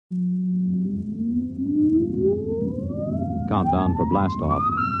Countdown for blast off.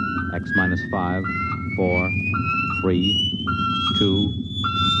 X minus 5, 4, 3, 2,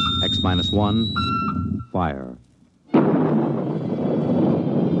 X minus 1, fire.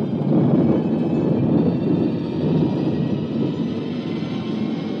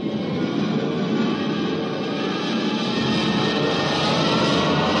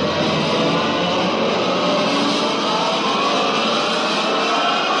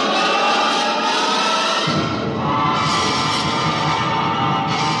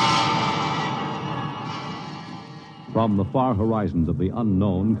 From the far horizons of the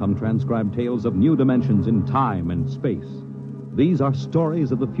unknown come transcribed tales of new dimensions in time and space. These are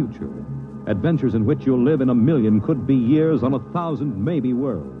stories of the future, adventures in which you'll live in a million could-be years on 1,000 maybe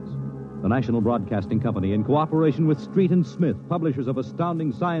worlds. The National Broadcasting Company, in cooperation with Street and Smith, publishers of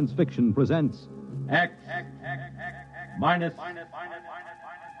astounding science fiction, presents X minus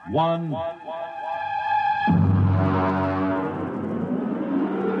 1.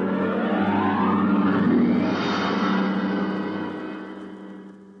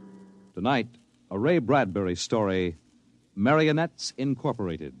 Tonight, a Ray Bradbury story, Marionettes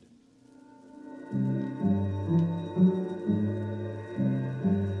Incorporated.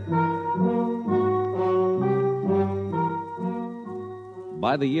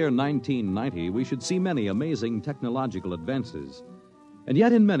 By the year 1990, we should see many amazing technological advances. And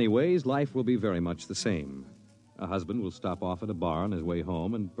yet, in many ways, life will be very much the same. A husband will stop off at a bar on his way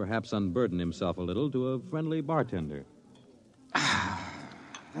home and perhaps unburden himself a little to a friendly bartender.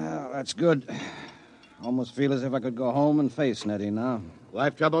 Well, that's good. Almost feel as if I could go home and face Nettie now.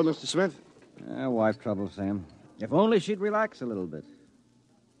 Life trouble, Mr. Smith? Wife trouble, Sam. If only she'd relax a little bit.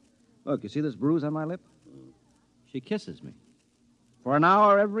 Look, you see this bruise on my lip? She kisses me. For an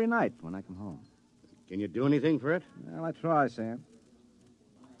hour every night when I come home. Can you do anything for it? Well, I try, Sam.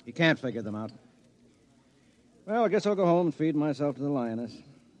 You can't figure them out. Well, I guess I'll go home and feed myself to the lioness.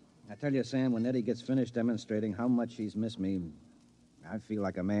 I tell you, Sam, when Nettie gets finished demonstrating how much she's missed me, I feel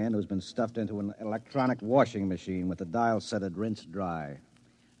like a man who's been stuffed into an electronic washing machine with the dial set at rinse dry.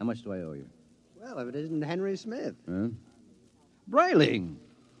 How much do I owe you? Well, if it isn't Henry Smith. Huh? Brayling!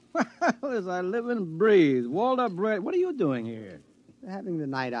 Well, as I live and breathe. Walter Brayling. What are you doing here? They're having the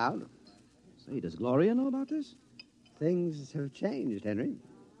night out. Say, does Gloria know about this? Things have changed, Henry.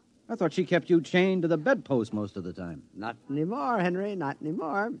 I thought she kept you chained to the bedpost most of the time. Not anymore, Henry, not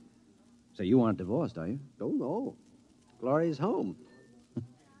anymore. So you aren't divorced, are you? Oh, no. Gloria's home.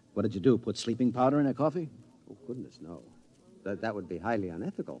 What did you do, put sleeping powder in her coffee? Oh, goodness, no. That would be highly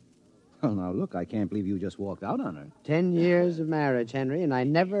unethical. Well, now, look, I can't believe you just walked out on her. 10 years of marriage, Henry, and I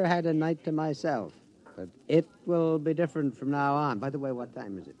never had a night to myself. But it will be different from now on. By the way, what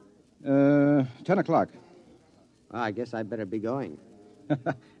time is it? 10 o'clock. Well, I guess I better be going.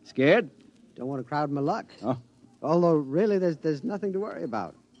 Scared? Don't want to crowd my luck. Oh. Although, really, there's nothing to worry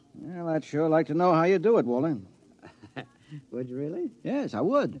about. Well, I'd sure like to know how you do it, Walter. Would you really? Yes, I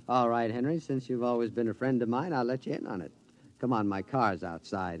would. All right, Henry. Since you've always been a friend of mine, I'll let you in on it. Come on, my car's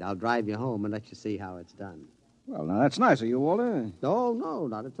outside. I'll drive you home and let you see how it's done. Well, now, that's nice of you, Walter. Oh, no,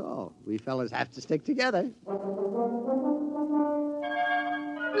 not at all. We fellas have to stick together.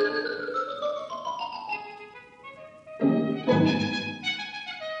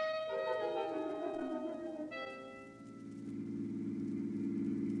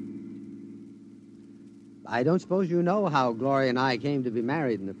 I don't suppose you know how Gloria and I came to be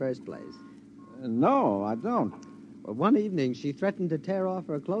married in the first place. No, I don't. Well, one evening, she threatened to tear off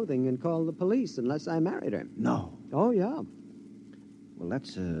her clothing and call the police unless I married her. No. Oh, yeah. Well,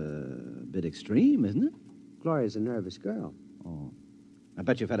 that's a bit extreme, isn't it? Gloria's a nervous girl. Oh. I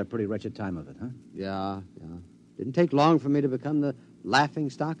bet you've had a pretty wretched time of it, huh? Yeah. Didn't take long for me to become the laughing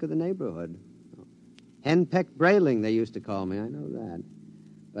stock of the neighborhood. Henpeck Brayling, they used to call me. I know that.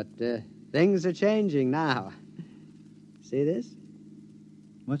 But things are changing now. See this?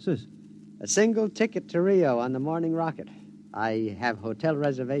 What's this? A single ticket to Rio on the morning rocket. I have hotel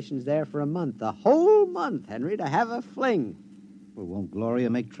reservations there for a month. A whole month, Henry, to have a fling. Well, won't Gloria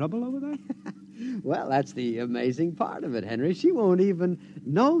make trouble over that? Well, that's the amazing part of it, Henry. She won't even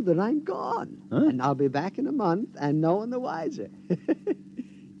know that I'm gone. Huh? And I'll be back in a month and no one the wiser.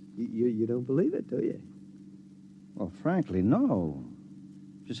 You don't believe it, do you? Well, frankly, no.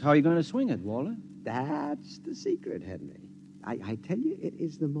 Just how are you going to swing it, Walter? That's the secret, Henry. I tell you, it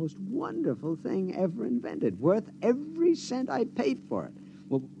is the most wonderful thing ever invented, worth every cent I paid for it.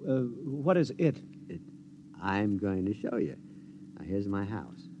 Well, what is it? I'm going to show you. Now, here's my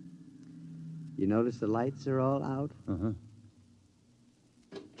house. You notice the lights are all out? Uh-huh.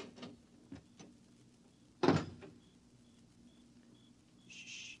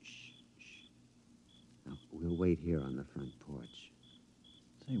 Shh. We'll wait here on the front porch.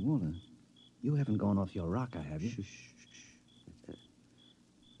 Say, Walter, you haven't gone off your rocker, have you? Shh, shh, shh.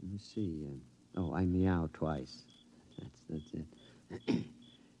 Let me see. I meow twice. That's it.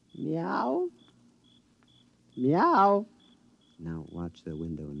 Meow. Meow. Now watch the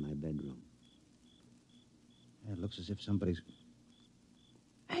window in my bedroom. Yeah, it looks as if somebody's...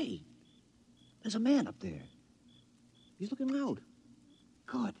 Hey, there's a man up there. He's looking out.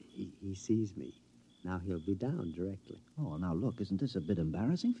 Good. He sees me. Now he'll be down directly. Oh, now look, isn't this a bit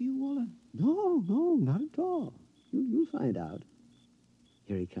embarrassing for you, Walter? No, not at all. You'll find out.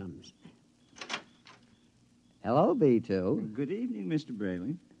 Here he comes. Hello, B2. Good evening, Mr.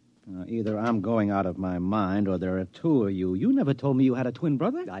 Brayling. Either I'm going out of my mind or there are two of you. You never told me you had a twin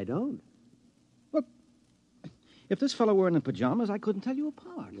brother. I don't. Look, if this fellow were in pajamas, I couldn't tell you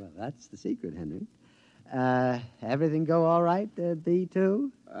apart. Well, that's the secret, Henry. Everything go all right,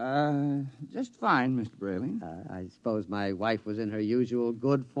 B2? Just fine, Mr. Brayling. I suppose my wife was in her usual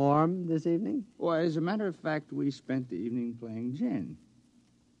good form this evening? Well, as a matter of fact, we spent the evening playing gin.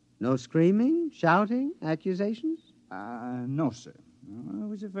 No screaming, shouting, accusations? No, sir. It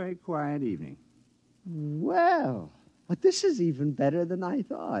was a very quiet evening. Well, but this is even better than I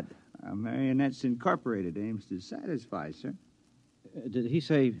thought. Marionettes Incorporated aims to satisfy, sir. Did he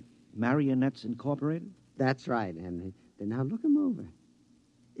say Marionettes Incorporated? That's right, Henry. Now look him over.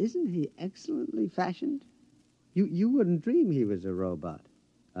 Isn't he excellently fashioned? You wouldn't dream he was a robot,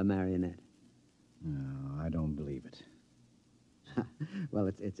 a marionette. No, I don't believe it.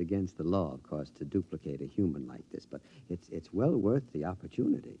 Well, it's against the law, of course, to duplicate a human like this, but it's well worth the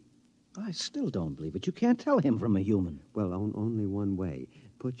opportunity. I still don't believe it. You can't tell him from a human. Well, only one way.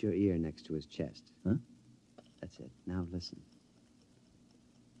 Put your ear next to his chest. Huh? That's it. Now listen.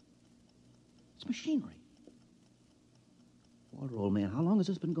 It's machinery. Walter, old man, how long has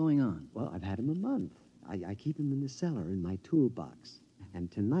this been going on? Well, I've had him a month. I keep him in the cellar in my toolbox. And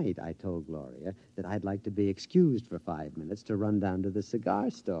tonight I told Gloria that I'd like to be excused for 5 minutes to run down to the cigar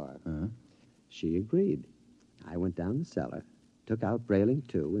store. Huh? She agreed. I went down the cellar, took out Brayling,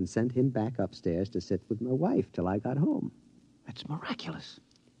 too, and sent him back upstairs to sit with my wife till I got home. That's miraculous.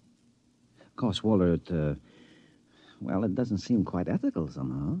 Of course, Walter, it doesn't seem quite ethical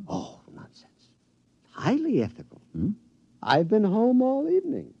somehow. Oh, nonsense. Highly ethical. Hmm? I've been home all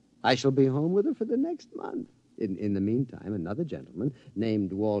evening. I shall be home with her for the next month. In the meantime, another gentleman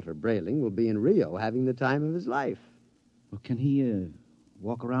named Walter Brayling will be in Rio having the time of his life. Well, can he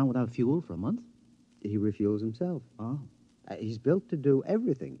walk around without fuel for a month? He refuels himself. Oh. He's built to do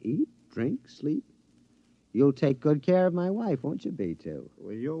everything. Eat, drink, sleep. You'll take good care of my wife, won't you, B2?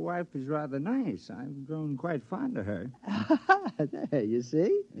 Well, your wife is rather nice. I've grown quite fond of her. There, you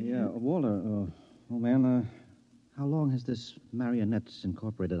see? Yeah, Walter, old man, how long has this Marionettes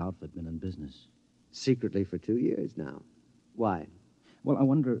Incorporated outfit been in business? Secretly for 2 years now. Why? Well, I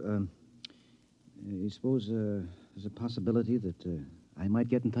wonder, you suppose there's a possibility that I might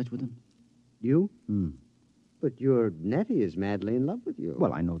get in touch with him? You? Hmm. But your Nettie is madly in love with you.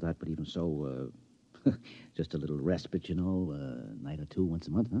 Well, I know that, but even so, just a little respite, a night or two once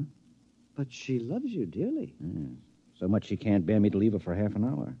a month, huh? But she loves you dearly. Yeah. So much she can't bear me to leave her for half an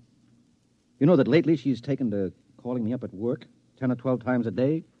hour. You know that lately she's taken to calling me up at work 10 or 12 times a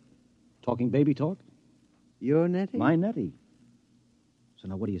day, talking baby talk? Your Nettie? My Nettie. So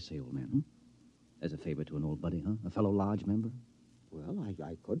now what do you say, old man, huh? As a favor to an old buddy, huh? A fellow lodge member? Well,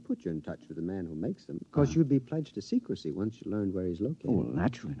 I could put you in touch with the man who makes them. Of course, you'd be pledged to secrecy once you learned where he's located. Oh, well,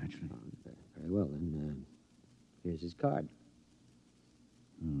 naturally. Very well, then. Here's his card.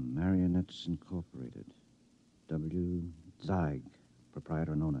 Marionettes Incorporated. W. Zeig,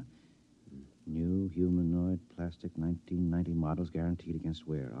 proprietor and owner. New humanoid plastic 1990 models guaranteed against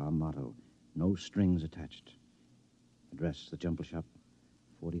wear. Our motto, no strings attached. Address, the Jumble Shop,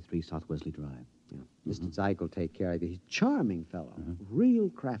 43 South Wesley Drive. Yeah. Mr. Zeig will take care of you. He's a charming fellow. Real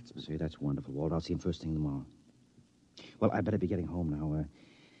craftsman. Say, that's wonderful, Walt. I'll see him first thing tomorrow. Well, I better be getting home now.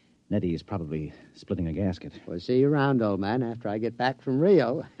 Nettie is probably splitting a gasket. We'll see you around, old man, after I get back from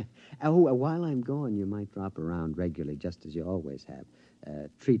Rio. While I'm gone, you might drop around regularly, just as you always have.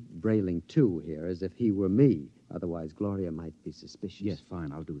 Treat Brayling, too, here, as if he were me. Otherwise, Gloria might be suspicious. Yes,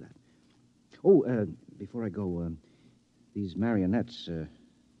 fine, I'll do that. Oh, before I go, these marionettes,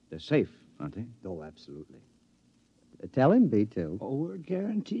 they're safe, aren't they? Oh, absolutely. Tell him, B2. Oh, we're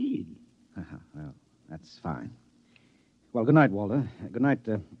guaranteed. Well, that's fine. Well, good night, Walter. Good night,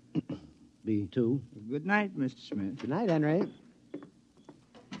 B2. Good night, Mr. Smith. Good night, Henry.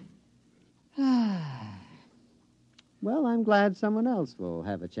 Well, I'm glad someone else will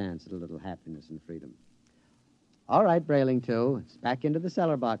have a chance at a little happiness and freedom. All right, Brayling, too. It's back into the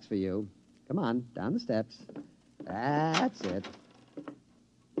cellar box for you. Come on, down the steps. That's it.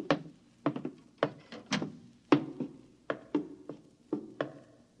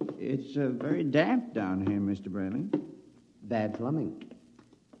 It's very damp down here, Mr. Brayling. Bad plumbing.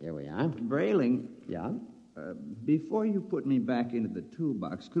 Here we are. Brayling, Yeah? before you put me back into the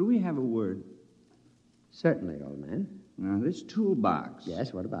toolbox, could we have a word? Certainly, old man. Now, this toolbox.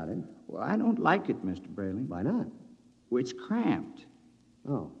 Yes, what about it? Well, I don't like it, Mr. Brayling. Why not? Well, it's cramped.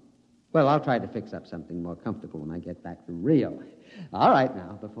 Oh. Well, I'll try to fix up something more comfortable when I get back from Rio. All right,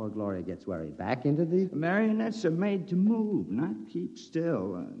 now, before Gloria gets worried. Back into the... Marionettes are made to move, not keep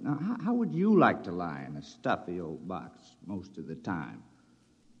still. Now, how would you like to lie in a stuffy old box most of the time?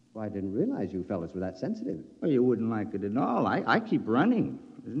 Well, I didn't realize you fellas were that sensitive. Well, you wouldn't like it at all. I keep running.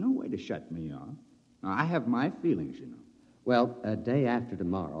 There's no way to shut me off. Now, I have my feelings, you know. Well, a day after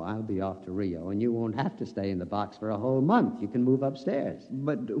tomorrow, I'll be off to Rio, and you won't have to stay in the box for a whole month. You can move upstairs.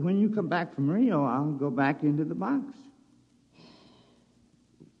 But when you come back from Rio, I'll go back into the box.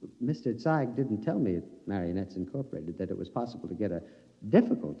 Mr. Zeig didn't tell me at Marionettes Incorporated that it was possible to get a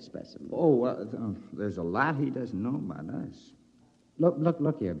difficult specimen. Oh, there's a lot he doesn't know about us.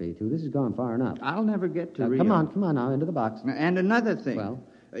 Look here, B2. This has gone far enough. I'll never get to Now, Rio. come on now, into the box. And another thing. Well?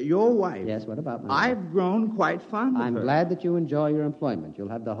 Your wife. Yes, what about my wife? I've grown quite fond of her. I'm glad that you enjoy your employment. You'll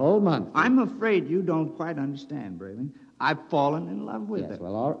have the whole month. I'm afraid you don't quite understand, Brayling. I've fallen in love with her. Yes,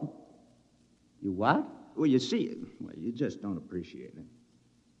 well, all... You what? Well, you see, you just don't appreciate it.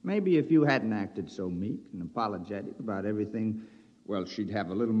 Maybe if you hadn't acted so meek and apologetic about everything, well, she'd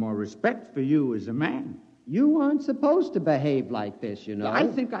have a little more respect for you as a man. You aren't supposed to behave like this, you know. I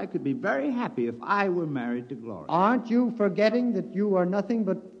think I could be very happy if I were married to Gloria. Aren't you forgetting that you are nothing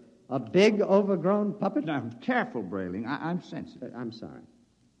but a big, overgrown puppet? Now, careful, Brayling. I'm sensitive. I'm sorry.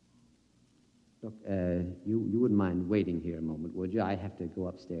 Look, you wouldn't mind waiting here a moment, would you? I have to go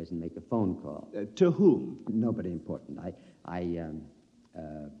upstairs and make a phone call. To whom? Nobody important. I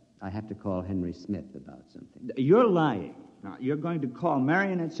have to call Henry Smith about something. You're lying. Now, you're going to call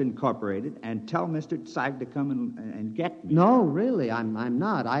Marionettes Incorporated and tell Mr. Zeig to come and get me. No, really, I'm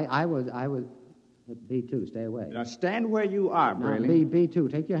not. I was... B2, stay away. Now, stand where you are, Now, Brayling. B2,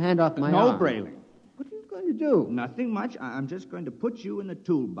 take your hand off my No, arm. Brayling. What are you going to do? Nothing much. I'm just going to put you in the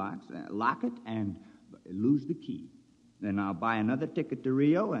toolbox, lock it, and lose the key. Then I'll buy another ticket to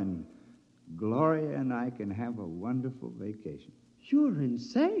Rio, and Gloria and I can have a wonderful vacation. You're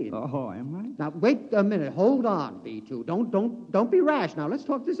insane. Oh, am I? Now, wait a minute. Hold on, B2. Don't be rash. Now, let's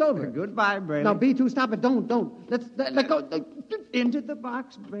talk this over. Goodbye, Brayling. Now, B2, stop it. Don't. Let go. Into the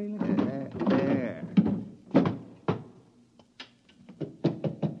box, Brayling. There.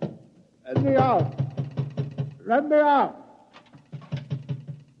 Let me out. Let me out.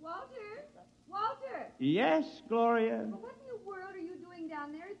 Walter! Yes, Gloria? Well, what in the world are you doing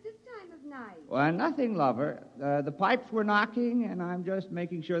down there at this time of night? Well, nothing, lover. The pipes were knocking, and I'm just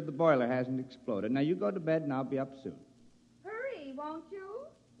making sure the boiler hasn't exploded. Now, you go to bed, and I'll be up soon. Hurry, won't you?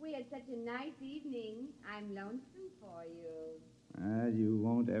 We had such a nice evening. I'm lonesome for you. You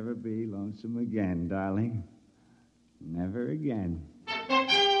won't ever be lonesome again, darling. Never again.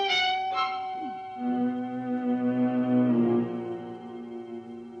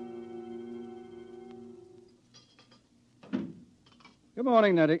 Good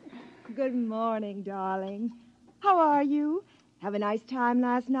morning, Nettie. Good morning, darling. How are you? Have a nice time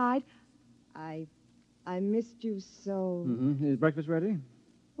last night? I missed you so. Mm-hmm. Is breakfast ready?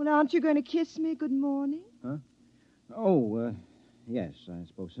 Well, aren't you going to kiss me good morning? Huh? Oh, yes, I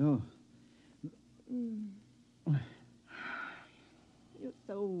suppose so. You're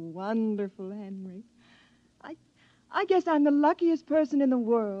so wonderful, Henry. I guess I'm the luckiest person in the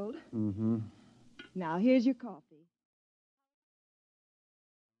world. Mm-hmm. Now, here's your coffee.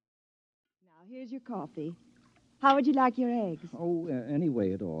 How would you like your eggs? Oh, any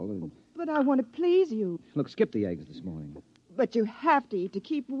way at all. But I want to please you. Look, skip the eggs this morning. But you have to eat to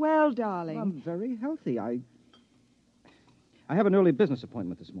keep well, darling. I'm very healthy. I have an early business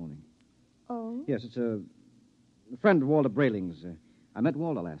appointment this morning. Oh? Yes, it's a friend of Walter Brayling's. I met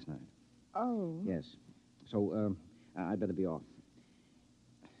Walter last night. Oh. Yes. So, I'd better be off.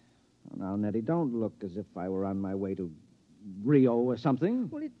 Now, Nettie, don't look as if I were on my way to Rio or something.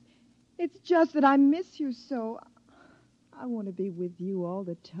 Well, it's just that I miss you so. I want to be with you all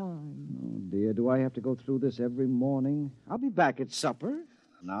the time. Oh, dear, do I have to go through this every morning? I'll be back at supper.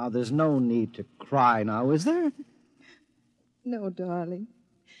 Now, there's no need to cry now, is there? No, darling.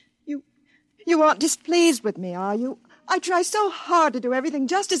 You aren't displeased with me, are you? I try so hard to do everything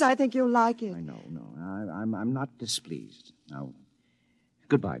just as I think you'll like it. I know, no. I'm not displeased. Now,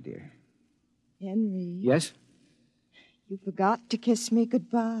 goodbye, dear. Henry. Yes? You forgot to kiss me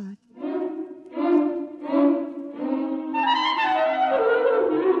goodbye.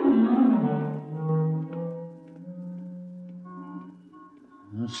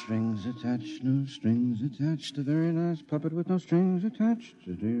 strings attached, no strings attached. The very last puppet with no strings attached.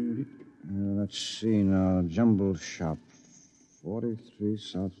 Let's see now. Jumble Shop, 43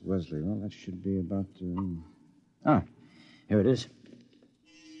 South Wesley. Well, that should be about... here it is.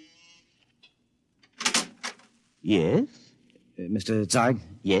 Yes? Mr. Zeig?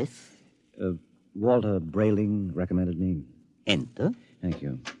 Yes? Walter Brayling recommended me. Enter. Thank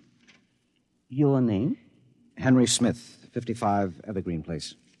you. Your name? Henry Smith, 55 Evergreen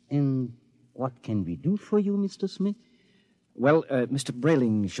Place. And what can we do for you, Mr. Smith? Well, Mr.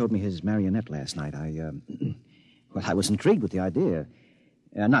 Brayling showed me his marionette last night. I was intrigued with the idea.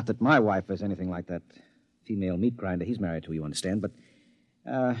 Not that my wife is anything like that female meat grinder he's married to, you understand, but,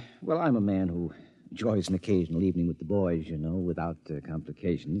 I'm a man who enjoys an occasional evening with the boys, you know, without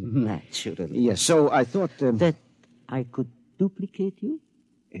complications. Naturally. Yes, so I thought... that I could duplicate you?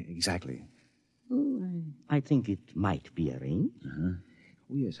 Exactly. Oh, I think it might be arranged. Uh-huh.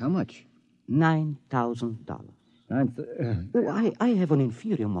 Oh, yes, how much? $9,000. I have an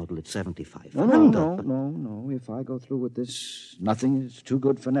inferior model at $7,500. No. If I go through with this, nothing is too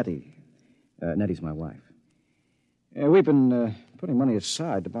good for Nettie. Nettie's my wife. We've been putting money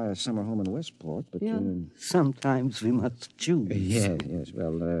aside to buy a summer home in Westport, but... sometimes we must choose. Yes.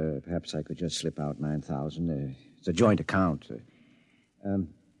 Well, perhaps I could just slip out $9,000. It's a joint account.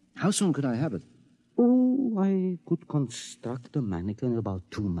 How soon could I have it? Oh, I could construct a mannequin in about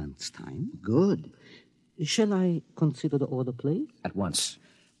 2 months' time. Good. Shall I consider the order placed? At once.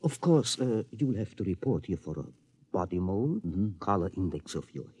 Of course, you'll have to report here for a body mold, color index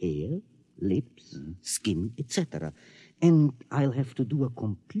of your hair, lips, skin, etc. And I'll have to do a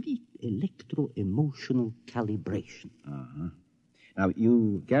complete electro-emotional calibration. Uh-huh. Now,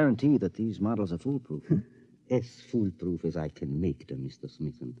 you guarantee that these models are foolproof? As foolproof as I can make them, Mr.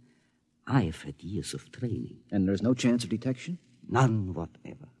 Smith. And I've had years of training. And there's no chance of detection? None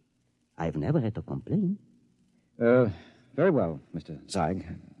whatever. I've never had a complaint. Very well, Mr. Zeig.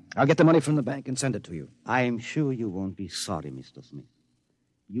 I'll get the money from the bank and send it to you. I'm sure you won't be sorry, Mr. Smith.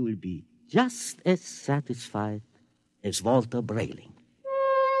 You will be just as satisfied as Walter Brayling.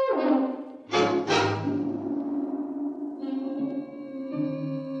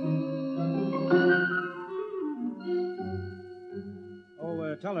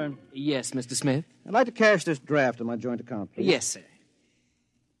 Teller. Yes, Mr. Smith? I'd like to cash this draft in my joint account, please. Yes, sir.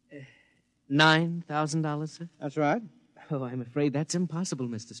 $9,000, sir? That's right. Oh, I'm afraid that's impossible,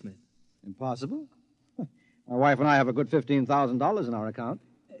 Mr. Smith. Impossible? My wife and I have a good $15,000 in our account.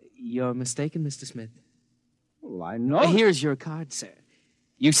 You're mistaken, Mr. Smith. Well, I know. Here's your card, sir.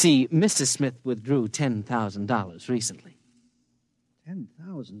 You see, Mrs. Smith withdrew $10,000 recently.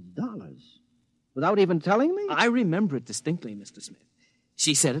 $10,000? Without even telling me? I remember it distinctly, Mr. Smith.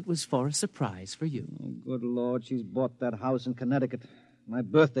 She said it was for a surprise for you. Oh, good Lord, she's bought that house in Connecticut. My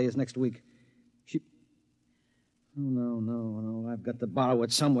birthday is next week. No, I've got to borrow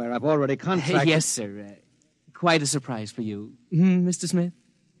it somewhere. I've already contracted... Yes, sir. Quite a surprise for you. Mr. Smith?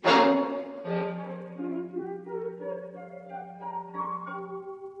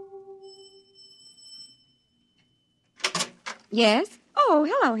 Yes? Oh,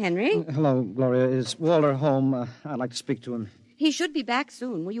 hello, Henry. Hello, Gloria. Is Walter home? I'd like to speak to him. He should be back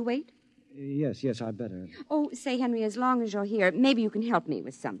soon. Will you wait? Yes, I'd better. Oh, say, Henry, as long as you're here, maybe you can help me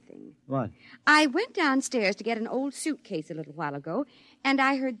with something. What? I went downstairs to get an old suitcase a little while ago, and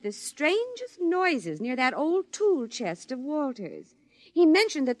I heard the strangest noises near that old tool chest of Walter's. He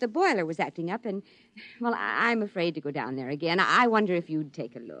mentioned that the boiler was acting up, and, well, I'm afraid to go down there again. I wonder if you'd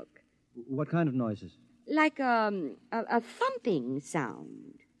take a look. What kind of noises? Like a thumping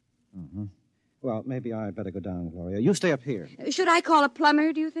sound. Mm-hmm. Well, maybe I'd better go down, Gloria. You stay up here. Should I call a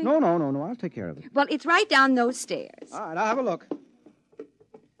plumber, do you think? No. I'll take care of it. Well, it's right down those stairs. All right, I'll have a look.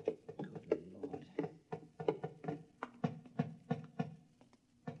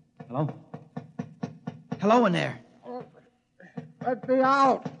 Hello? Hello in there. Let me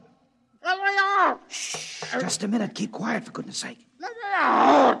out. Let me out. Shh, just a minute. Keep quiet, for goodness sake. Let me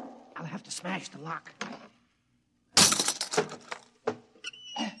out. I'll have to smash the lock.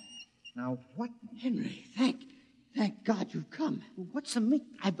 Now, what? Henry, thank God you've come. What's the meat?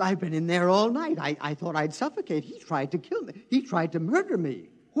 I've been in there all night. I thought I'd suffocate. He tried to kill me. He tried to murder me.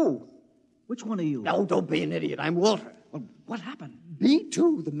 Who? Which one of you? No, don't be an idiot. I'm Walter. Well, what happened?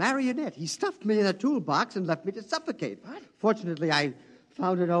 B2, the marionette. He stuffed me in a toolbox and left me to suffocate. What? Fortunately, I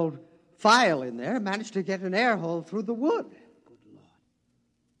found an old file in there, managed to get an air hole through the wood. Good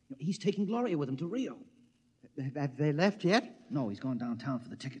Lord. He's taking Gloria with him to Rio. Have they left yet? No, he's gone downtown for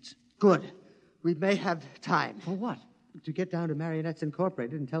the tickets. Good. We may have time. For what? To get down to Marionettes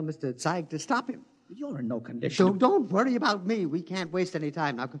Incorporated and tell Mr. Zeig to stop him. You're in no condition. Don't worry about me. We can't waste any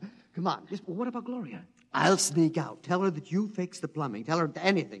time. Now, come on. Yes, but what about Gloria? I'll sneak out. Tell her that you fix the plumbing. Tell her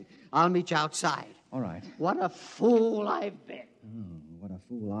anything. I'll meet you outside. All right. What a fool I've been. Oh, what a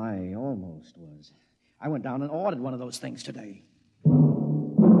fool I almost was. I went down and ordered one of those things today.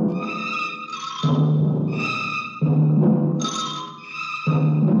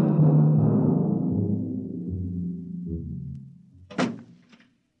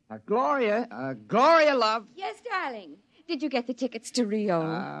 Gloria, love. Yes, darling. Did you get the tickets to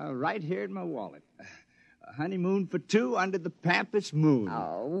Rio? Right here in my wallet. A honeymoon for two under the Pampas moon.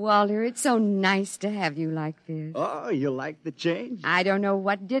 Oh, Walter, it's so nice to have you like this. Oh, you like the change? I don't know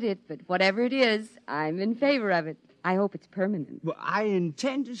what did it, but whatever it is, I'm in favor of it. I hope it's permanent. Well, I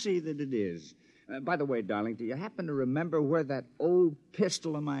intend to see that it is. By the way, darling, do you happen to remember where that old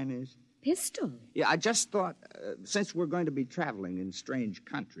pistol of mine is? Pistol? Yeah, I just thought, since we're going to be traveling in strange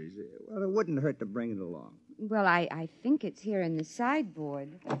countries, well, it wouldn't hurt to bring it along. Well, I think it's here in the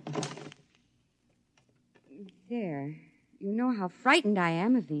sideboard. There. You know how frightened I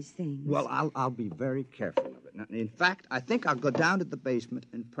am of these things. Well, I'll be very careful of it. Now, in fact, I think I'll go down to the basement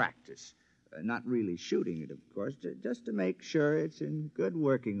and practice. Not really shooting it, of course, just to make sure it's in good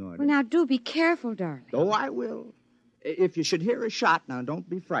working order. Well, now, do be careful, darling. Oh, I will. If you should hear a shot, now, don't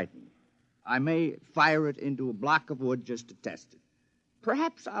be frightened. I may fire it into a block of wood just to test it.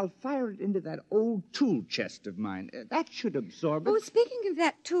 Perhaps I'll fire it into that old tool chest of mine. That should absorb it. Oh, speaking of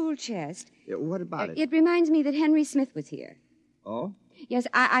that tool chest... What about it? It reminds me that Henry Smith was here. Oh? Yes,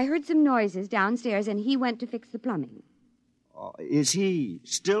 I heard some noises downstairs, and he went to fix the plumbing. Oh, is he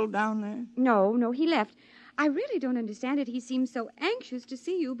still down there? No, he left. I really don't understand it. He seemed so anxious to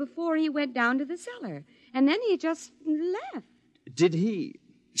see you before he went down to the cellar. And then he just left. Did he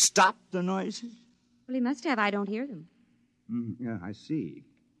stop the noises? Well, he must have. I don't hear them. Yeah, I see.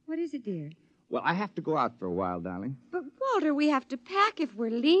 What is it, dear? Well, I have to go out for a while, darling. But, Walter, we have to pack if we're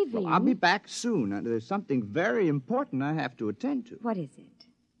leaving. Well, I'll be back soon. There's something very important I have to attend to. What is it?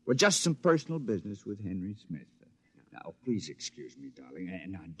 Well, just some personal business with Henry Smith. Now, please excuse me, darling.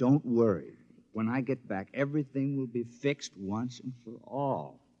 And now, don't worry. When I get back, everything will be fixed once and for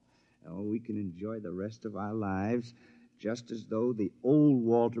all. Oh, we can enjoy the rest of our lives just as though the old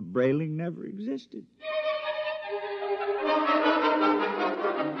Walter Brayling never existed.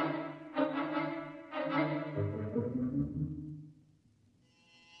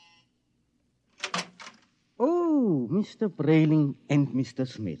 Oh, Mr. Brayling and Mr.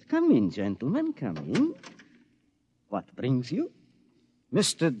 Smith. Come in, gentlemen, come in. What brings you?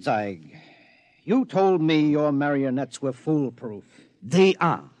 Mr. Zeig, you told me your marionettes were foolproof. They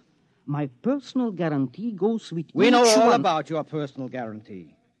are. My personal guarantee goes with We know each all one. about your personal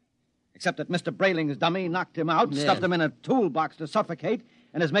guarantee. Except that Mr. Brayling's dummy knocked him out, stuffed him in a toolbox to suffocate,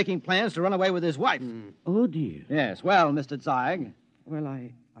 and is making plans to run away with his wife. Oh, dear. Yes, well, Mr. Zeig. Well,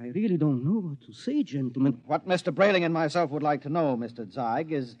 I really don't know what to say, gentlemen. What Mr. Brayling and myself would like to know, Mr.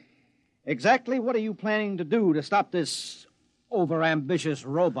 Zeig, is exactly what are you planning to do to stop this overambitious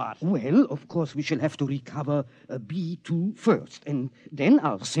robot? Well, of course, we shall have to recover B2 first, and then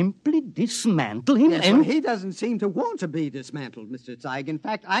I'll simply dismantle him Yes, and... well, he doesn't seem to want to be dismantled, Mr. Zeig. In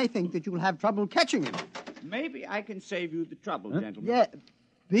fact, I think that you'll have trouble catching him. Maybe I can save you the trouble, gentlemen. Yeah,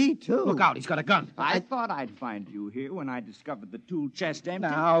 B2. Look out, he's got a gun. I thought I'd find you here when I discovered the tool chest empty.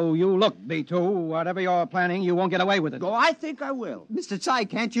 Now, you look, B2. Whatever you're planning, you won't get away with it. Oh, I think I will. Mr. Zeig,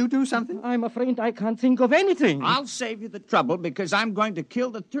 can't you do something? I'm afraid I can't think of anything. I'll save you the trouble because I'm going to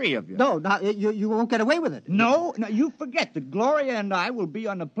kill the three of you. No, you won't get away with it. No, you forget that Gloria and I will be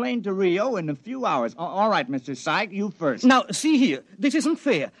on a plane to Rio in a few hours. All right, Mr. Syke, you first. Now, see here. This isn't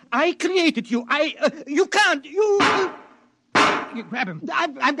fair. I created you. You can't. You grab him.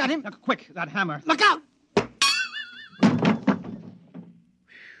 I've got him. Look, quick, that hammer. Look out!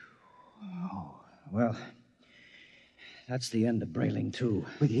 Oh, well, that's the end of Brayling, too.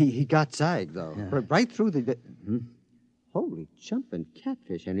 But he got Zeig, though. Yeah. Right through the... Holy jumping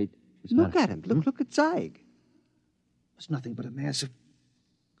catfish, and look at him. Look at Zeig. It's nothing but a mass of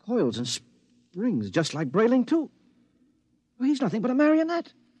coils and springs, just like Brayling, too. Well, he's nothing but a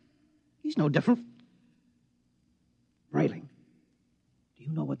marionette. He's no different. Brayling, do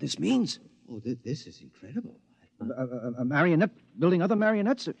you know what this means? Oh, this is incredible. A marionette building other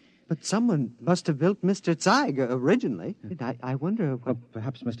marionettes? But someone must have built Mr. Zeig originally. I wonder... Well,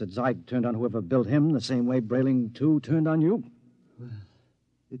 perhaps Mr. Zeig turned on whoever built him the same way Brayling, too, turned on you. Well,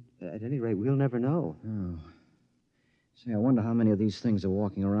 at any rate, we'll never know. Oh. Say, I wonder how many of these things are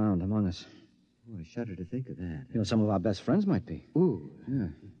walking around among us. Oh, I shudder to think of that. You know, some of our best friends might be. Ooh. Yeah.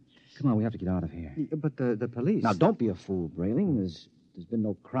 Come on, we have to get out of here. But the police... Now, don't be a fool, Brayling. There's been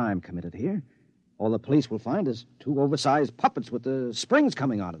no crime committed here. All the police will find is 2 oversized puppets with the springs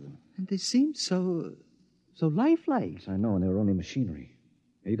coming out of them. And they seem so lifelike. Yes, I know, and they were only machinery.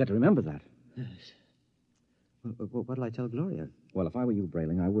 You got to remember that. Yes. What'll I tell Gloria? Well, if I were you,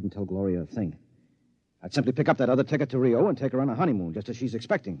 Brayling, I wouldn't tell Gloria a thing. I'd simply pick up that other ticket to Rio and take her on a honeymoon, just as she's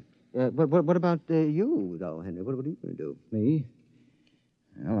expecting. But what about you, though, Henry? What are you going to do? Me?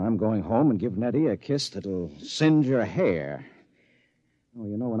 Well, I'm going home and give Nettie a kiss that'll singe her hair. Oh,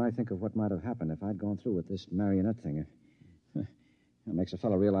 you know, when I think of what might have happened if I'd gone through with this marionette thing, it makes a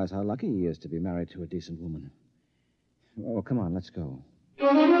fellow realize how lucky he is to be married to a decent woman. Oh, come on, let's go.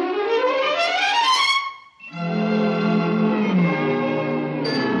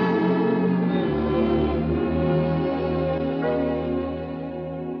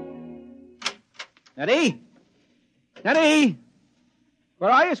 Nettie? Nettie?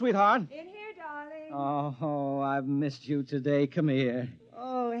 Where are you, sweetheart? In here, darling. Oh, I've missed you today. Come here.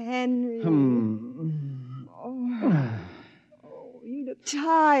 Oh, Henry. Oh, you look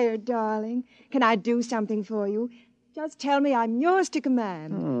tired, darling. Can I do something for you? Just tell me I'm yours to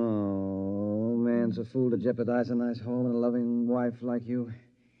command. Oh, man's a fool to jeopardize a nice home and a loving wife like you.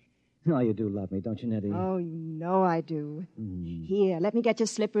 Oh, you do love me, don't you, Nettie? Oh, you know I do. Here, let me get your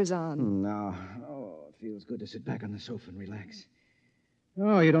slippers on. No. Oh, it feels good to sit back on the sofa and relax.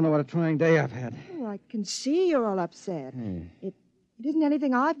 Oh, you don't know what a trying day I've had. Oh, I can see you're all upset. Hey. It isn't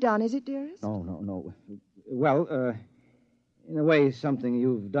anything I've done, is it, dearest? Oh, no. Well, in a way, something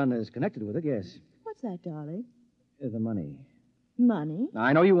you've done is connected with it, yes. What's that, darling? The money. Money? Now,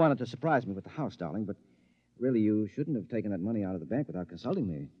 I know you wanted to surprise me with the house, darling, but really you shouldn't have taken that money out of the bank without consulting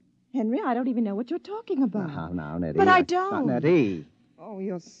me. Henry, I don't even know what you're talking about. Now, Nettie. But I don't. Nettie. Oh,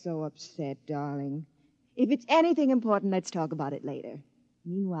 you're so upset, darling. If it's anything important, let's talk about it later.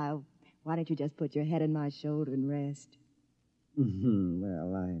 Meanwhile, why don't you just put your head on my shoulder and rest?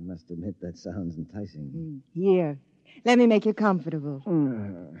 Well, I must admit that sounds enticing. Here, let me make you comfortable.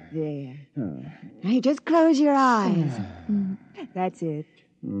 There. Now, you just close your eyes. That's it.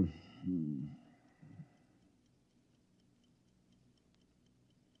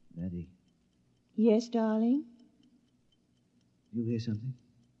 Nettie, Yes, darling? you hear something?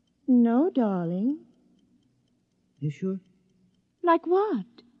 No, darling. You sure? Like what?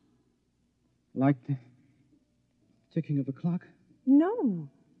 Like the ticking of a clock? No.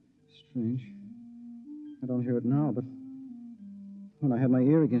 Strange. I don't hear it now, but when I had my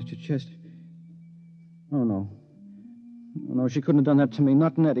ear against your chest... Oh, no. Oh, no, she couldn't have done that to me.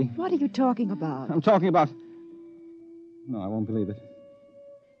 Not Nettie. What are you talking about? I'm talking about... No, I won't believe it.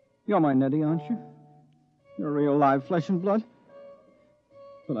 You're my Nettie, aren't you? You're real live flesh and blood.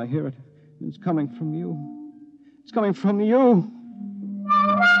 But I hear it. It's coming from you. It's coming from you.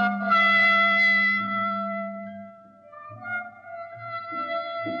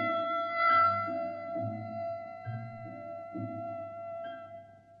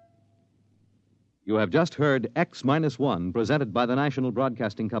 You have just heard X-1, presented by the National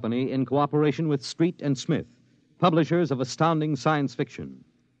Broadcasting Company in cooperation with Street and Smith, publishers of astounding science fiction.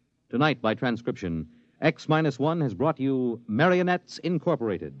 Tonight, by transcription, X-1 has brought you Marionettes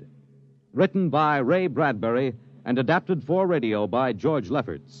Incorporated, written by Ray Bradbury and adapted for radio by George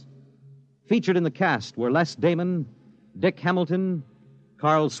Lefferts. Featured in the cast were Les Damon, Dick Hamilton,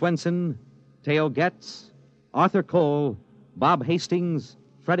 Carl Swenson, Theo Getz, Arthur Cole, Bob Hastings,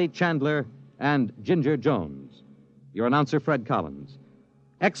 Freddie Chandler, and Ginger Jones. Your announcer, Fred Collins.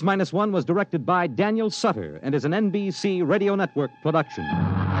 X-1 was directed by Daniel Sutter and is an NBC Radio Network production.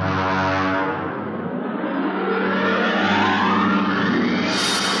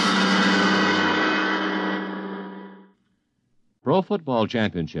 Pro Football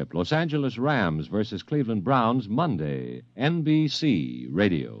Championship, Los Angeles Rams versus Cleveland Browns, Monday, NBC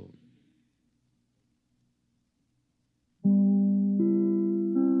Radio.